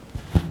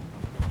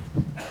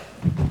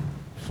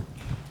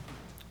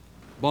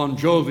Bon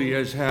Jovi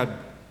has had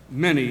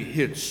many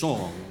hit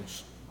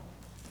songs.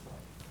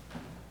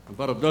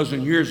 About a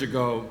dozen years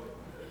ago,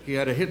 he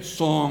had a hit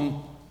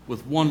song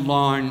with one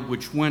line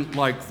which went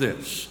like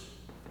this: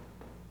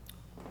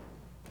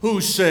 "Who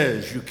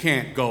says you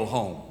can't go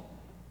home?"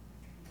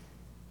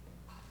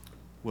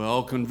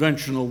 Well,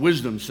 conventional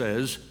wisdom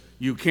says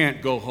you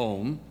can't go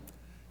home,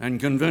 and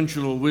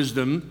conventional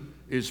wisdom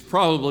is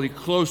probably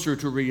closer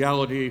to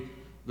reality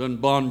than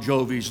Bon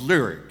Jovi's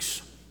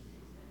lyrics.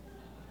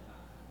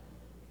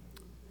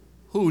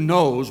 Who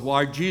knows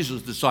why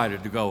Jesus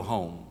decided to go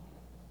home?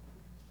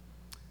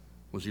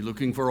 Was he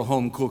looking for a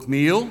home-cooked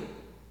meal?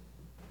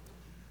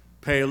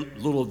 Pay a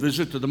little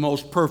visit to the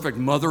most perfect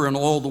mother in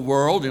all the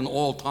world, in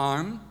all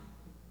time?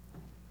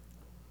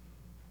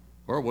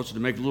 Or was it to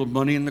make a little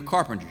money in the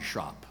carpentry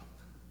shop?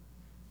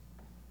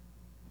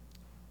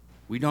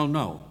 We don't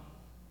know.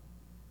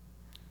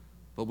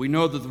 But we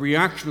know that the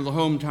reaction of the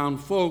hometown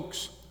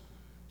folks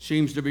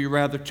seems to be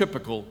rather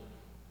typical,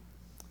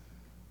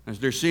 as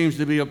there seems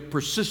to be a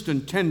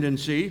persistent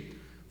tendency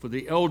for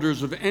the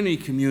elders of any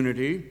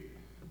community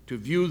to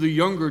view the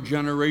younger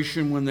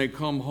generation when they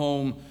come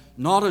home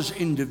not as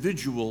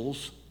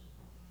individuals,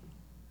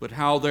 but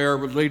how they are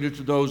related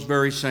to those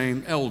very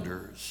same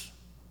elders.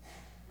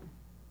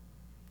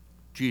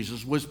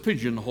 Jesus was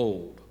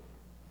pigeonholed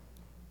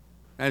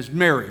as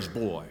Mary's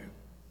boy,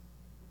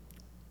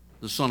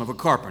 the son of a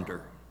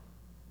carpenter.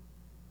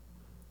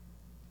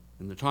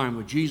 In the time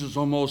of Jesus,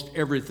 almost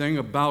everything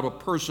about a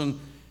person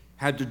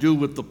had to do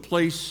with the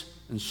place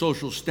and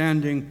social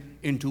standing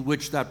into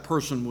which that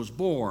person was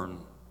born.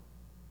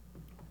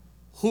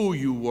 Who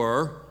you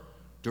were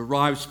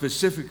derived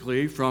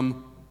specifically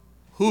from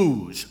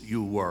whose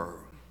you were.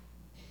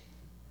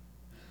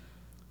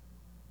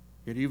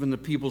 Yet even the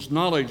people's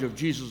knowledge of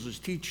Jesus'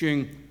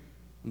 teaching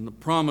and the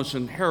promise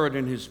inherent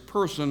in his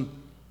person,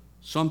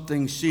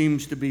 something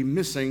seems to be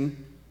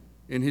missing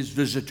in his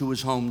visit to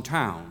his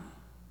hometown.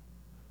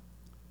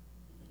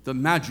 The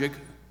magic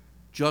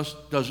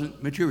just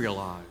doesn't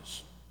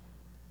materialize.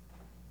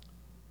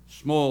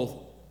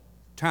 Small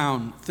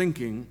town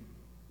thinking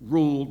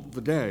ruled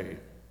the day.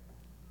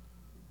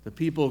 The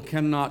people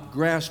cannot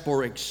grasp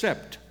or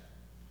accept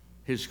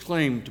his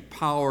claim to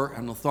power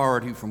and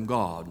authority from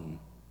God.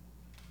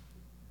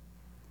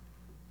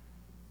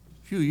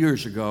 A few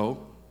years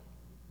ago,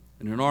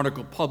 in an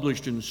article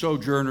published in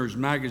Sojourners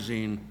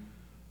magazine,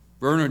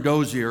 Verna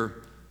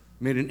Dozier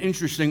made an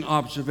interesting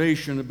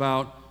observation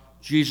about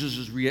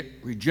Jesus'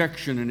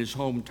 rejection in his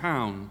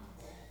hometown.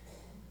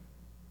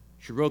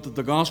 She wrote that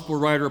the gospel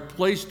writer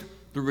placed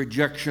the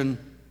rejection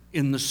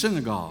in the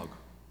synagogue,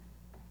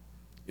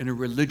 in a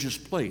religious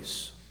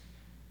place.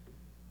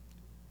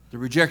 The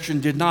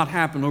rejection did not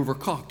happen over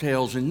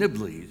cocktails and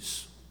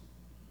nibblies.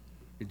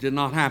 It did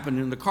not happen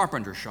in the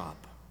carpenter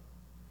shop.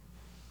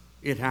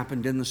 It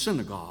happened in the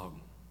synagogue.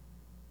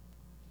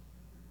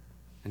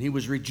 And he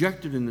was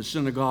rejected in the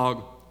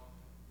synagogue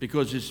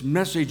because his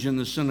message in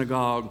the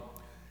synagogue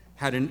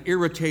had an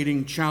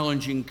irritating,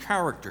 challenging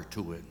character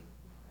to it.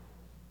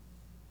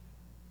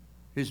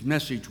 His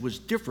message was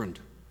different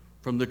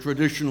from the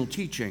traditional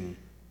teaching.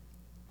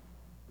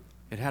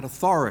 It had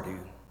authority.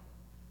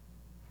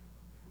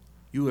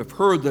 "You have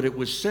heard that it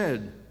was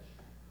said,"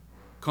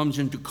 comes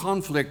into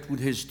conflict with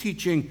his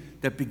teaching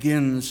that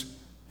begins,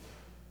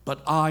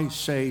 "But I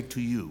say to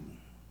you."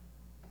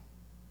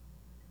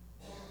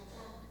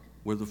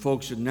 Were the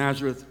folks in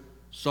Nazareth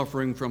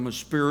suffering from a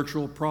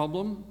spiritual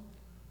problem,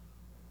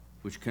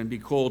 which can be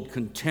called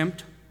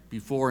contempt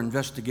before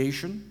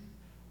investigation?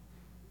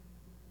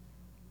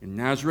 In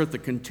Nazareth, the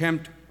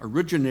contempt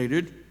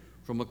originated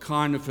from a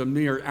kind of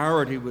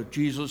familiarity with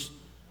Jesus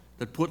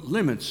that put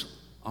limits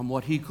on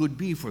what he could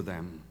be for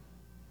them.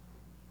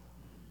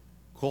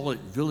 Call it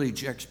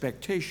village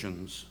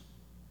expectations.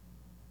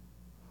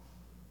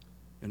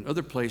 In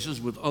other places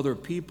with other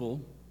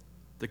people,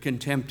 the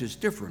contempt is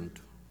different.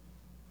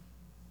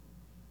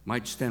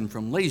 Might stem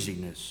from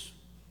laziness,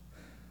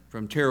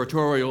 from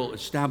territorial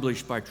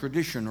established by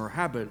tradition or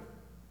habit,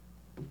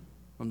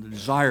 from the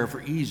desire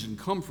for ease and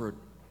comfort,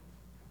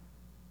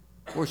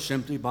 or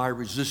simply by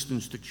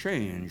resistance to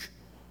change.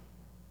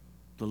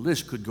 The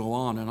list could go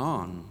on and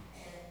on.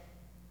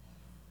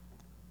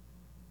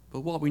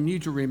 But what we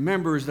need to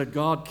remember is that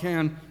God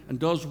can and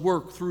does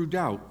work through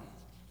doubt.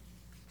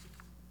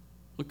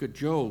 Look at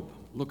Job,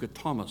 look at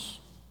Thomas.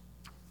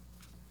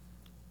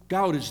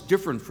 Doubt is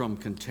different from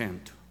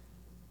contempt,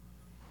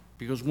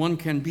 because one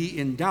can be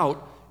in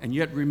doubt and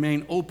yet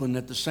remain open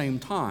at the same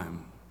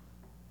time.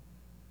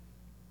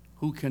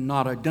 Who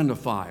cannot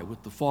identify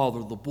with the father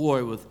of the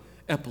boy with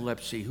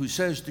epilepsy who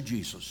says to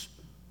Jesus,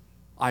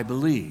 "I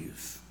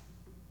believe,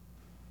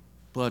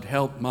 but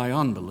help my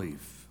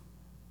unbelief"?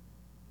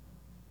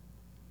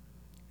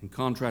 In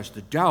contrast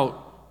to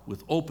doubt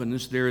with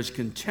openness, there is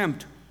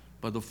contempt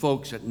by the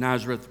folks at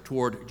Nazareth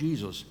toward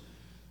Jesus.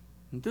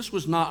 And this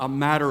was not a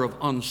matter of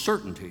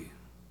uncertainty.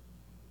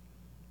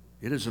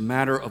 It is a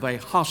matter of a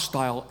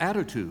hostile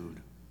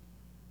attitude,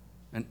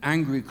 an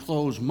angry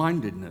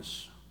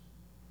closed-mindedness.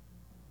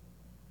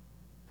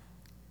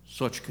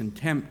 Such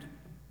contempt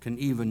can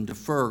even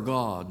defer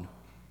God.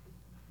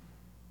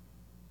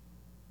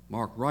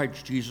 Mark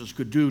writes Jesus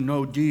could do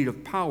no deed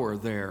of power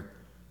there,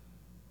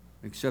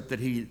 except that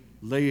he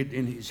laid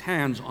in his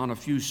hands on a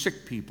few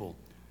sick people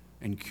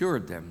and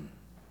cured them.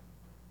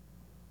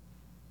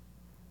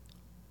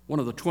 One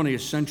of the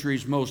 20th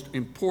century's most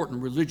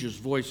important religious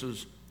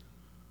voices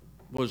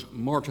was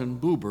Martin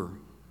Buber.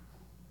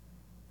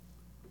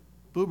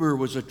 Buber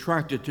was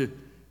attracted to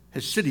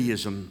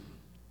Hasidism,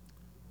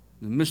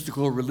 the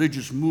mystical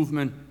religious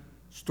movement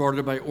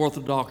started by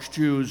Orthodox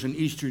Jews in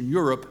Eastern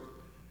Europe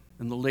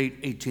in the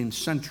late 18th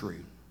century.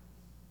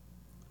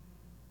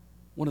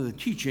 One of the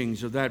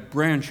teachings of that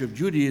branch of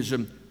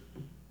Judaism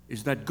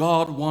is that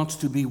God wants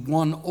to be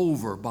won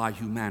over by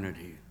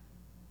humanity.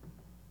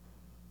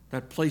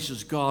 That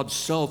places God's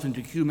self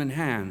into human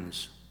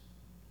hands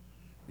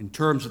in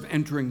terms of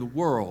entering the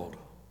world.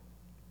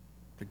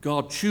 That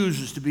God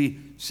chooses to be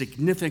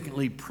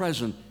significantly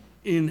present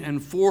in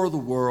and for the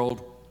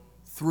world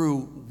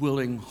through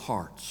willing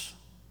hearts.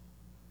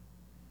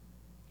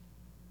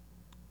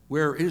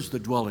 Where is the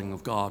dwelling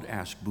of God?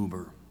 Asked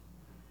Buber.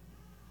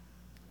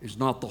 Is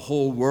not the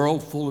whole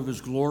world full of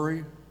his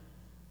glory?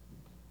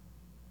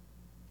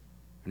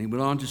 And he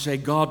went on to say,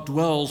 God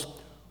dwells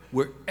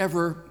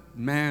wherever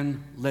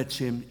man lets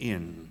him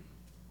in.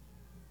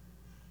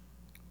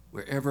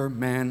 Wherever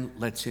man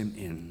lets him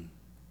in.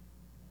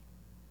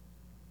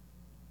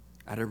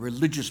 At a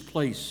religious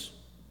place,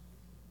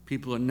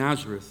 people in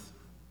Nazareth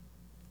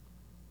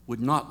would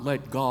not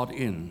let God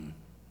in.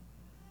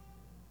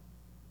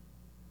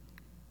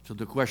 So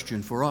the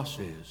question for us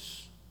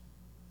is,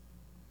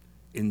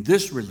 in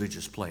this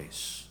religious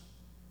place,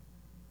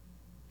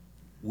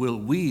 will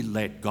we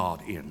let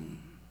God in?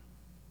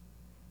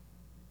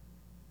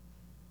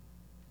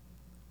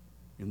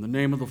 In the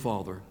name of the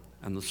Father,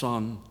 and the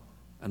Son,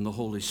 and the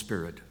Holy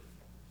Spirit.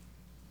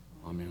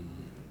 Amen.